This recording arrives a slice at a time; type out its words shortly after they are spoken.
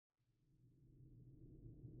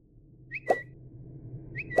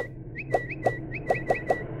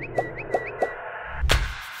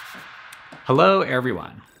Hello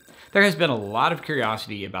everyone. There has been a lot of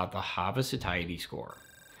curiosity about the high-satiety score.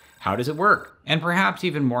 How does it work? And perhaps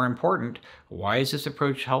even more important, why is this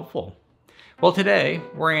approach helpful? Well, today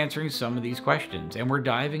we're answering some of these questions and we're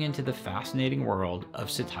diving into the fascinating world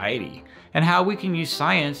of satiety and how we can use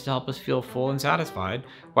science to help us feel full and satisfied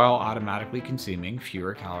while automatically consuming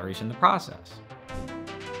fewer calories in the process.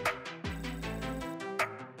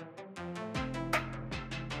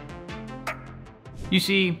 You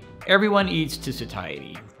see, everyone eats to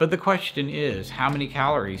satiety, but the question is, how many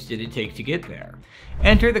calories did it take to get there?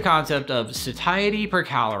 Enter the concept of satiety per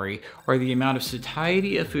calorie, or the amount of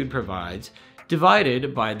satiety a food provides,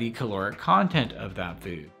 divided by the caloric content of that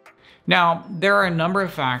food. Now, there are a number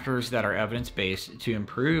of factors that are evidence-based to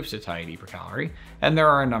improve satiety per calorie, and there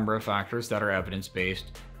are a number of factors that are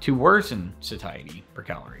evidence-based to worsen satiety per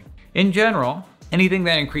calorie. In general, anything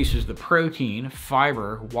that increases the protein,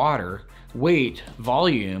 fiber, water, weight,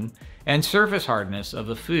 volume, and surface hardness of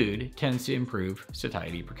a food tends to improve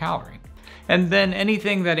satiety per calorie. And then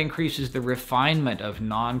anything that increases the refinement of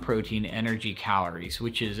non-protein energy calories,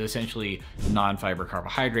 which is essentially non-fiber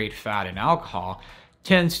carbohydrate, fat, and alcohol,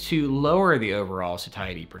 tends to lower the overall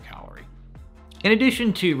satiety per calorie. In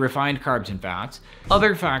addition to refined carbs and fats,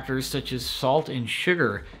 other factors such as salt and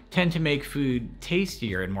sugar tend to make food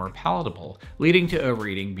tastier and more palatable, leading to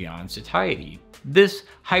overeating beyond satiety. This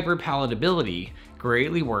hyperpalatability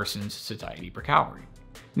greatly worsens satiety per calorie.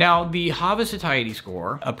 Now, the high-satiety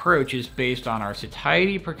score approach is based on our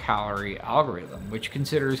satiety per calorie algorithm, which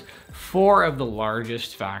considers 4 of the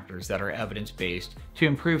largest factors that are evidence-based to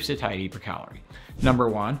improve satiety per calorie. Number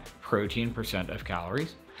 1, protein percent of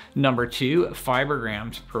calories. Number 2, fiber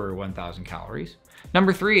grams per 1,000 calories.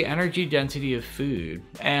 Number 3, energy density of food.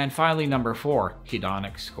 And finally, number 4,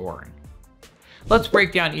 hedonic scoring. Let's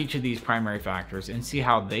break down each of these primary factors and see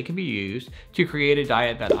how they can be used to create a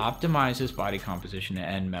diet that optimizes body composition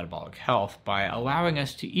and metabolic health by allowing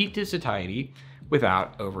us to eat to satiety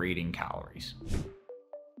without overeating calories.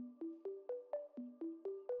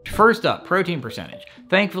 First up, protein percentage.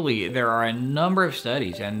 Thankfully, there are a number of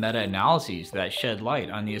studies and meta-analyses that shed light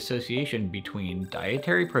on the association between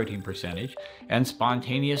dietary protein percentage and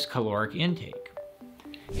spontaneous caloric intake.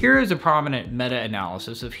 Here is a prominent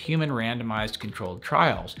meta-analysis of human randomized controlled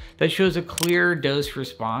trials that shows a clear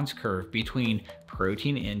dose-response curve between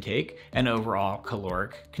protein intake and overall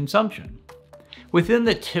caloric consumption. Within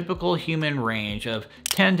the typical human range of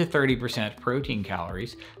 10 to 30% protein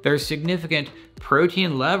calories, there's significant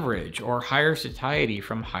protein leverage or higher satiety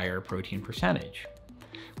from higher protein percentage.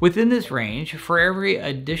 Within this range, for every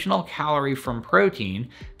additional calorie from protein,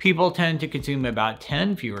 people tend to consume about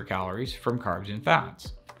 10 fewer calories from carbs and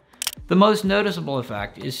fats. The most noticeable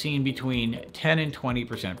effect is seen between 10 and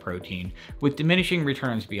 20% protein, with diminishing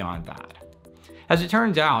returns beyond that. As it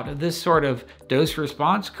turns out, this sort of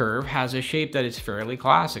dose-response curve has a shape that is fairly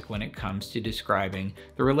classic when it comes to describing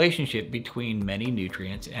the relationship between many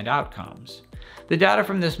nutrients and outcomes. The data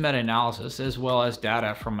from this meta-analysis, as well as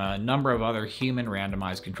data from a number of other human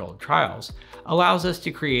randomized controlled trials, allows us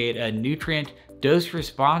to create a nutrient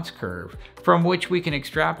dose-response curve from which we can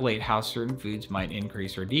extrapolate how certain foods might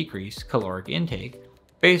increase or decrease caloric intake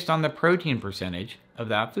based on the protein percentage of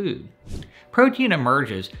that food. Protein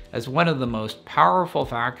emerges as one of the most powerful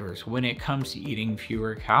factors when it comes to eating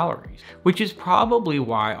fewer calories, which is probably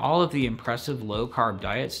why all of the impressive low-carb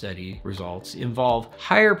diet study results involve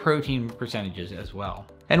higher protein percentages as well,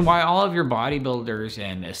 and why all of your bodybuilders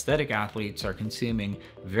and aesthetic athletes are consuming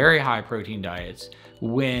very high protein diets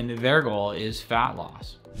when their goal is fat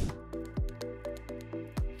loss.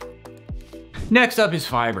 Next up is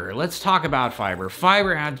fiber. Let's talk about fiber.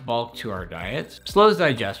 Fiber adds bulk to our diets, slows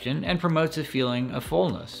digestion, and promotes a feeling of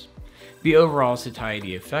fullness. The overall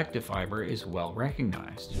satiety effect of fiber is well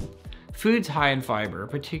recognized. Foods high in fiber,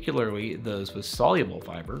 particularly those with soluble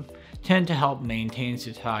fiber, tend to help maintain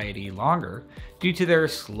satiety longer due to their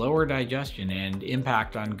slower digestion and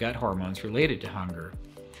impact on gut hormones related to hunger.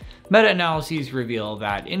 Meta-analyses reveal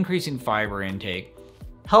that increasing fiber intake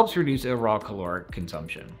helps reduce overall caloric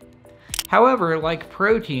consumption. However, like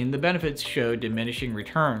protein, the benefits show diminishing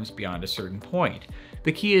returns beyond a certain point.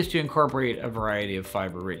 The key is to incorporate a variety of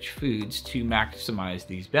fiber-rich foods to maximize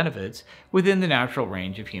these benefits within the natural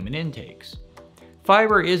range of human intakes.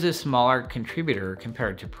 Fiber is a smaller contributor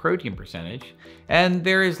compared to protein percentage, and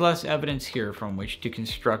there is less evidence here from which to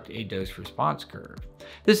construct a dose-response curve.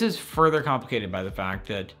 This is further complicated by the fact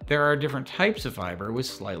that there are different types of fiber with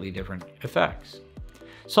slightly different effects.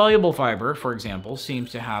 Soluble fiber, for example, seems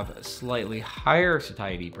to have a slightly higher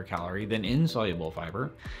satiety per calorie than insoluble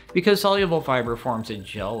fiber because soluble fiber forms a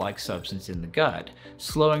gel-like substance in the gut,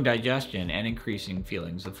 slowing digestion and increasing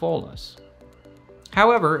feelings of fullness.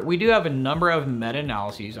 However, we do have a number of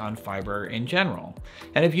meta-analyses on fiber in general,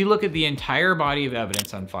 and if you look at the entire body of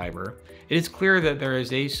evidence on fiber, it is clear that there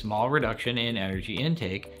is a small reduction in energy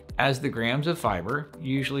intake as the grams of fiber,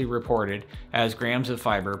 usually reported as grams of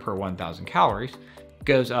fiber per 1,000 calories,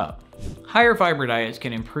 goes up. Higher fiber diets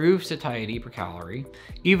can improve satiety per calorie,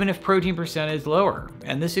 even if protein percent is lower,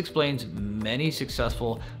 and this explains many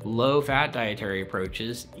successful low-fat dietary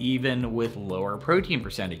approaches even with lower protein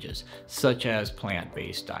percentages, such as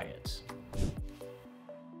plant-based diets.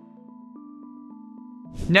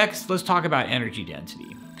 Next, let's talk about energy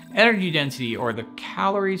density. Energy density, or the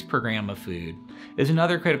calories per gram of food, is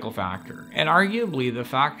another critical factor, and arguably the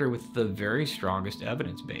factor with the very strongest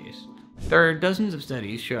evidence base. There are dozens of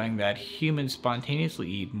studies showing that humans spontaneously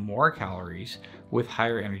eat more calories with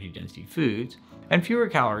higher energy density foods and fewer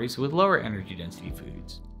calories with lower energy density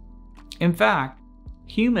foods. In fact,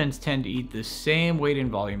 humans tend to eat the same weight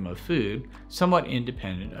and volume of food, somewhat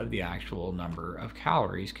independent of the actual number of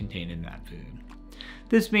calories contained in that food.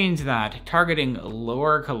 This means that targeting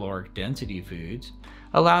lower caloric density foods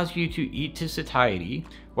allows you to eat to satiety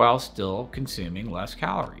while still consuming less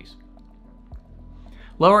calories.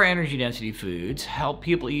 Lower energy density foods help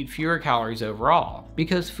people eat fewer calories overall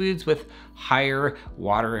because foods with higher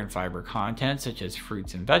water and fiber content, such as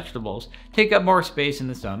fruits and vegetables, take up more space in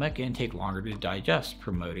the stomach and take longer to digest,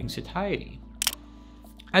 promoting satiety.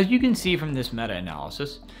 As you can see from this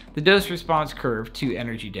meta-analysis, the dose-response curve to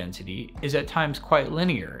energy density is at times quite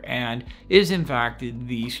linear and is in fact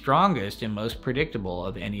the strongest and most predictable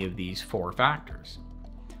of any of these four factors.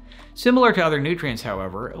 Similar to other nutrients,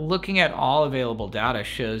 however, looking at all available data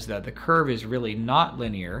shows that the curve is really not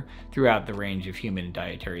linear throughout the range of human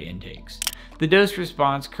dietary intakes. The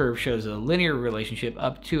dose-response curve shows a linear relationship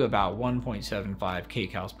up to about 1.75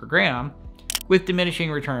 kcals per gram, with diminishing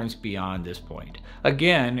returns beyond this point,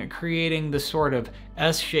 again creating the sort of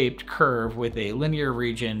S-shaped curve with a linear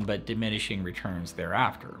region but diminishing returns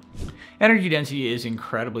thereafter. Energy density is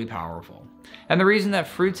incredibly powerful, and the reason that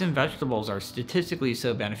fruits and vegetables are statistically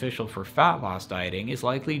so beneficial for fat loss dieting is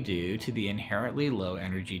likely due to the inherently low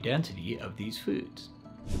energy density of these foods.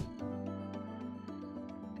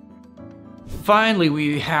 Finally,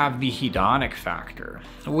 we have the hedonic factor,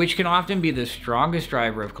 which can often be the strongest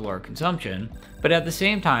driver of caloric consumption, but at the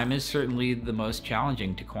same time is certainly the most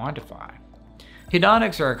challenging to quantify.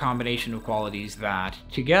 Hedonics are a combination of qualities that,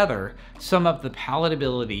 together, sum up the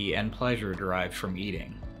palatability and pleasure derived from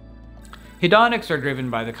eating. Hedonics are driven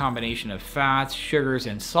by the combination of fats, sugars,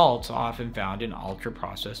 and salts often found in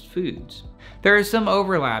ultra-processed foods. There is some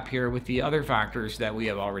overlap here with the other factors that we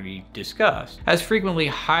have already discussed, as frequently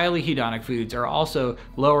highly hedonic foods are also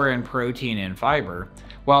lower in protein and fiber,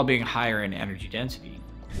 while being higher in energy density.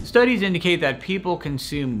 Studies indicate that people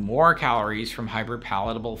consume more calories from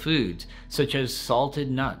hyperpalatable foods, such as salted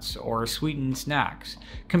nuts or sweetened snacks,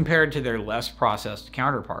 compared to their less processed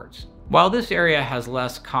counterparts. While this area has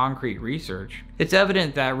less concrete research, it's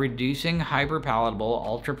evident that reducing hyperpalatable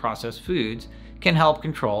ultra-processed foods can help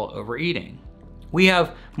control overeating. We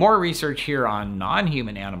have more research here on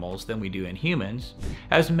non-human animals than we do in humans,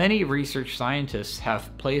 as many research scientists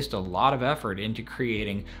have placed a lot of effort into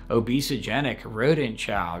creating obesogenic rodent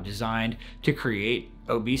chow designed to create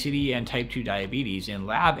obesity and type 2 diabetes in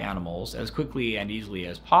lab animals as quickly and easily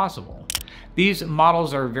as possible. These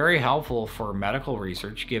models are very helpful for medical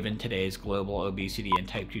research given today's global obesity and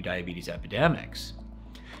type 2 diabetes epidemics.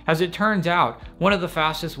 As it turns out, one of the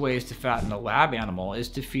fastest ways to fatten a lab animal is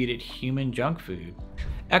to feed it human junk food.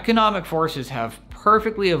 Economic forces have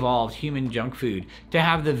perfectly evolved human junk food to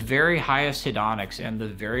have the very highest hedonics and the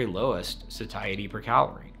very lowest satiety per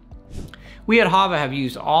calorie. We at Hava have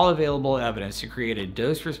used all available evidence to create a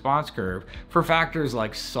dose-response curve for factors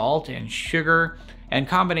like salt and sugar and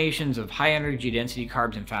combinations of high energy density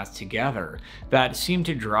carbs and fats together that seem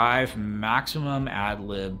to drive maximum ad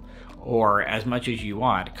lib, or as much as you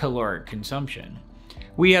want, caloric consumption.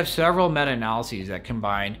 We have several meta-analyses that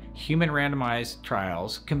combine human randomized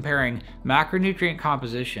trials comparing macronutrient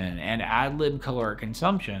composition and ad lib caloric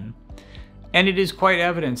consumption, and it is quite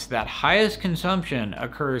evident that highest consumption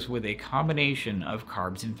occurs with a combination of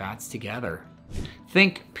carbs and fats together.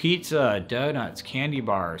 Think pizza, donuts, candy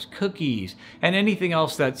bars, cookies, and anything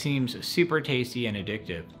else that seems super tasty and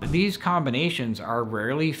addictive. These combinations are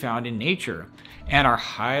rarely found in nature and are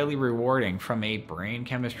highly rewarding from a brain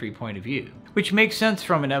chemistry point of view, which makes sense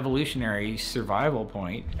from an evolutionary survival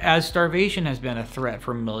point, as starvation has been a threat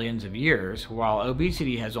for millions of years, while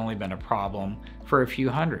obesity has only been a problem for a few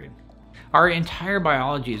hundred. Our entire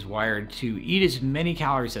biology is wired to eat as many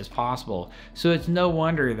calories as possible, so it's no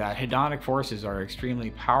wonder that hedonic forces are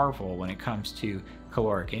extremely powerful when it comes to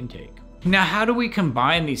caloric intake. Now, how do we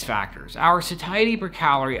combine these factors? Our satiety per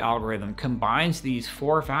calorie algorithm combines these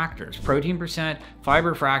 4 factors: protein percent,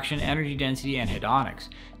 fiber fraction, energy density, and hedonics,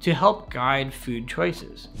 to help guide food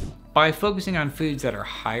choices. By focusing on foods that are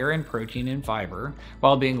higher in protein and fiber,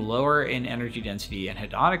 while being lower in energy density and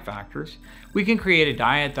hedonic factors, we can create a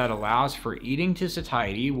diet that allows for eating to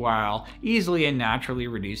satiety while easily and naturally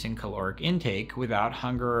reducing caloric intake without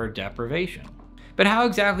hunger or deprivation. But how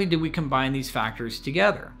exactly do we combine these factors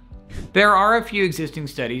together? There are a few existing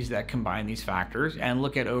studies that combine these factors and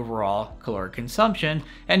look at overall caloric consumption,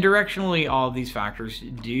 and directionally all of these factors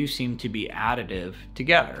do seem to be additive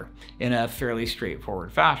together in a fairly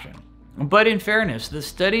straightforward fashion. But in fairness, the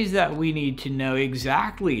studies that we need to know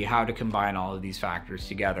exactly how to combine all of these factors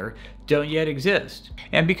together don't yet exist.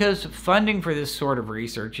 And because funding for this sort of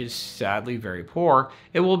research is sadly very poor,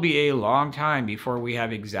 it will be a long time before we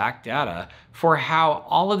have exact data for how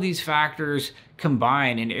all of these factors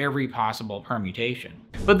combine in every possible permutation.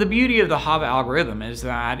 But the beauty of the HAVA algorithm is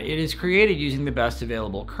that it is created using the best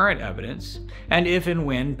available current evidence, and if and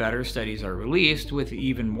when better studies are released with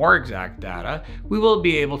even more exact data, we will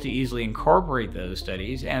be able to easily incorporate those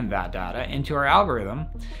studies and that data into our algorithm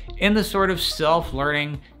in the sort of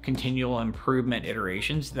self-learning, continual improvement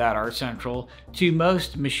iterations that are central to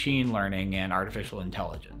most machine learning and artificial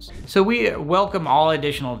intelligence. So we welcome all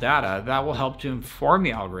additional data that will help to inform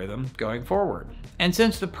the algorithm going forward. And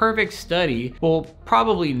since the perfect study will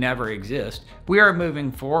probably never exist, we are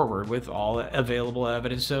moving forward with all available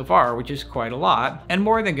evidence so far, which is quite a lot, and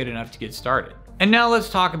more than good enough to get started. And now let's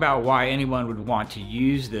talk about why anyone would want to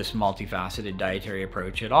use this multifaceted dietary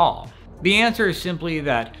approach at all. The answer is simply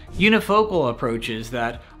that unifocal approaches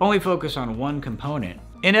that only focus on one component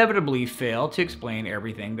inevitably fail to explain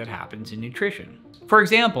everything that happens in nutrition. For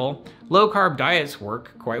example, low-carb diets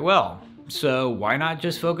work quite well. So why not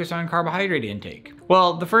just focus on carbohydrate intake?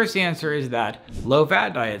 Well, the first answer is that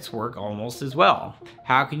low-fat diets work almost as well.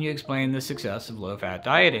 How can you explain the success of low-fat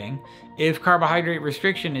dieting if carbohydrate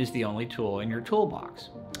restriction is the only tool in your toolbox?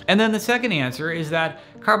 And then the second answer is that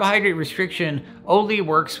carbohydrate restriction only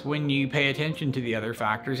works when you pay attention to the other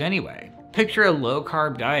factors anyway. Picture a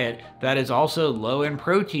low-carb diet that is also low in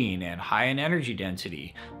protein and high in energy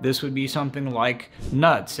density. This would be something like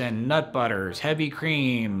nuts and nut butters, heavy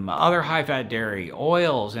cream, other high-fat dairy,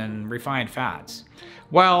 oils, and refined fats.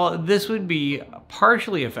 While this would be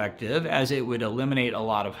partially effective, as it would eliminate a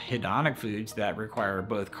lot of hedonic foods that require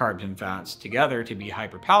both carbs and fats together to be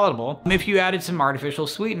hyperpalatable, if you added some artificial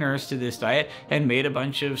sweeteners to this diet and made a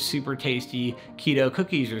bunch of super tasty keto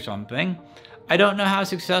cookies or something, I don't know how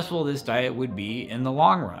successful this diet would be in the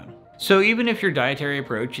long run. So even if your dietary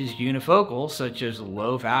approach is unifocal, such as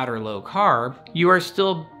low fat or low carb, you are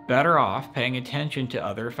still better off paying attention to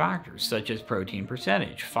other factors such as protein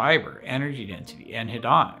percentage, fiber, energy density, and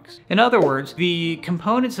hedonics. In other words, the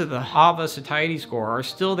components of the HAVA satiety score are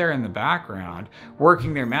still there in the background,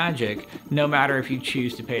 working their magic, no matter if you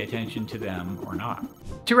choose to pay attention to them or not.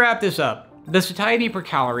 To wrap this up, the satiety per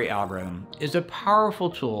calorie algorithm is a powerful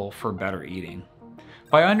tool for better eating.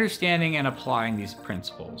 By understanding and applying these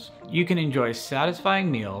principles, you can enjoy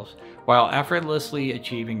satisfying meals while effortlessly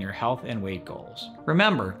achieving your health and weight goals.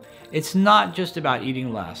 Remember, it's not just about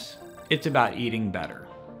eating less, it's about eating better.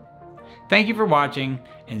 Thank you for watching,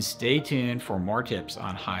 and stay tuned for more tips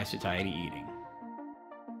on high satiety eating.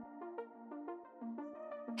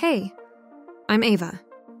 Hey, I'm Ava.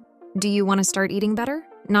 Do you want to start eating better,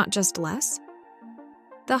 not just less?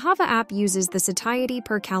 The HAVA app uses the satiety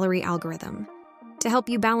per calorie algorithm to help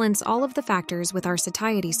you balance all of the factors with our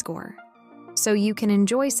satiety score, so you can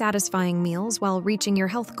enjoy satisfying meals while reaching your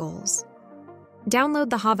health goals. Download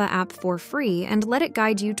the HAVA app for free and let it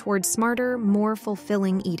guide you towards smarter, more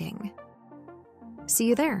fulfilling eating. See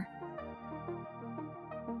you there.